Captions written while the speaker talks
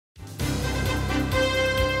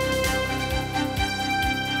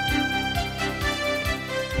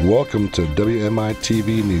Welcome to WMI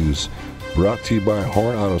TV News, brought to you by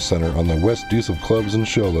Horn Auto Center on the West Deuce of Clubs in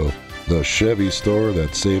Show Low, the Chevy store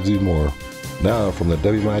that saves you more. Now from the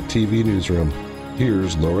WMI TV Newsroom,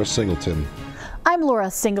 here's Laura Singleton. I'm Laura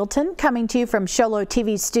Singleton, coming to you from Show Low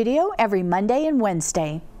TV studio every Monday and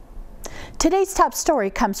Wednesday. Today's top story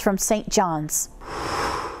comes from St. John's.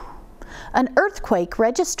 An earthquake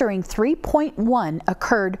registering 3.1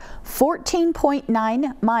 occurred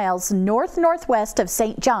 14.9 miles north-northwest of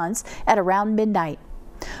St. John's at around midnight.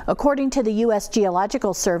 According to the U.S.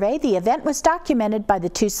 Geological Survey, the event was documented by the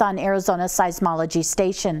Tucson, Arizona Seismology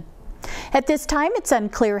Station. At this time, it's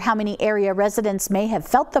unclear how many area residents may have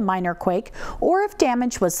felt the minor quake or if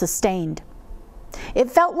damage was sustained.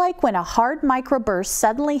 It felt like when a hard microburst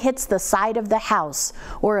suddenly hits the side of the house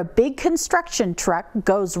or a big construction truck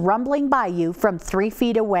goes rumbling by you from 3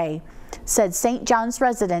 feet away, said St. John's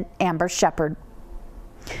resident Amber Shepard.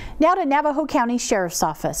 Now to Navajo County Sheriff's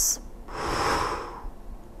Office.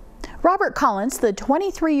 Robert Collins, the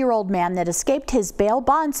 23-year-old man that escaped his bail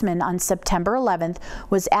bondsman on September 11th,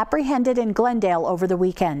 was apprehended in Glendale over the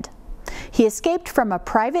weekend. He escaped from a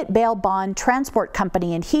private bail bond transport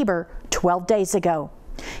company in Heber 12 days ago.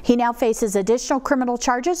 He now faces additional criminal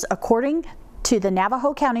charges according to the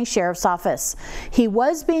Navajo County Sheriff's Office. He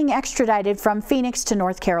was being extradited from Phoenix to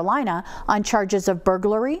North Carolina on charges of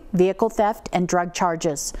burglary, vehicle theft, and drug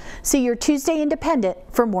charges. See your Tuesday Independent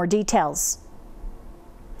for more details.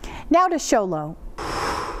 Now to Show Low.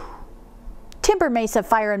 Timber Mesa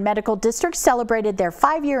Fire and Medical District celebrated their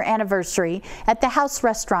 5-year anniversary at the House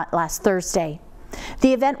Restaurant last Thursday.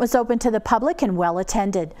 The event was open to the public and well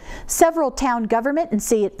attended. Several town government and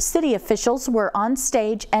city officials were on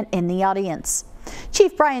stage and in the audience.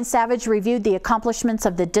 Chief Brian Savage reviewed the accomplishments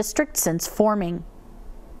of the district since forming.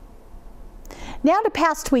 Now to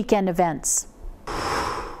past weekend events.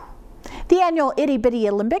 The annual Itty Bitty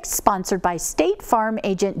Olympics, sponsored by State Farm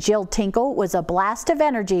agent Jill Tinkle, was a blast of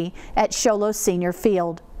energy at Show Low Senior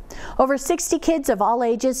Field. Over 60 kids of all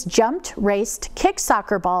ages jumped, raced, kicked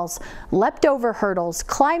soccer balls, leapt over hurdles,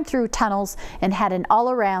 climbed through tunnels, and had an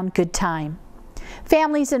all-around good time.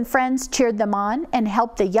 Families and friends cheered them on and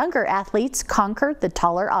helped the younger athletes conquer the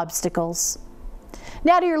taller obstacles.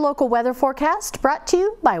 Now to your local weather forecast, brought to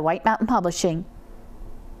you by White Mountain Publishing.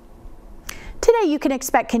 Today you can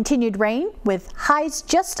expect continued rain with highs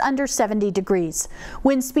just under 70 degrees.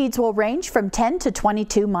 Wind speeds will range from 10 to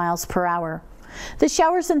 22 miles per hour. The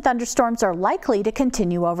showers and thunderstorms are likely to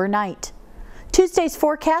continue overnight. Tuesday's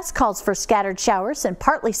forecast calls for scattered showers and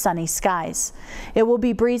partly sunny skies. It will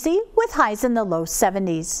be breezy with highs in the low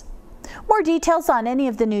 70s. More details on any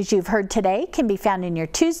of the news you've heard today can be found in your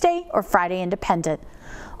Tuesday or Friday Independent.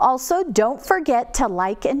 Also, don't forget to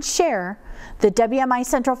like and share the WMI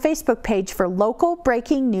Central Facebook page for local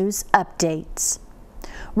breaking news updates.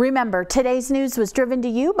 Remember, today's news was driven to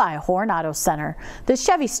you by Horn Auto Center, the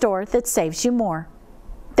Chevy store that saves you more.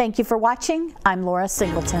 Thank you for watching. I'm Laura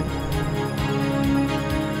Singleton.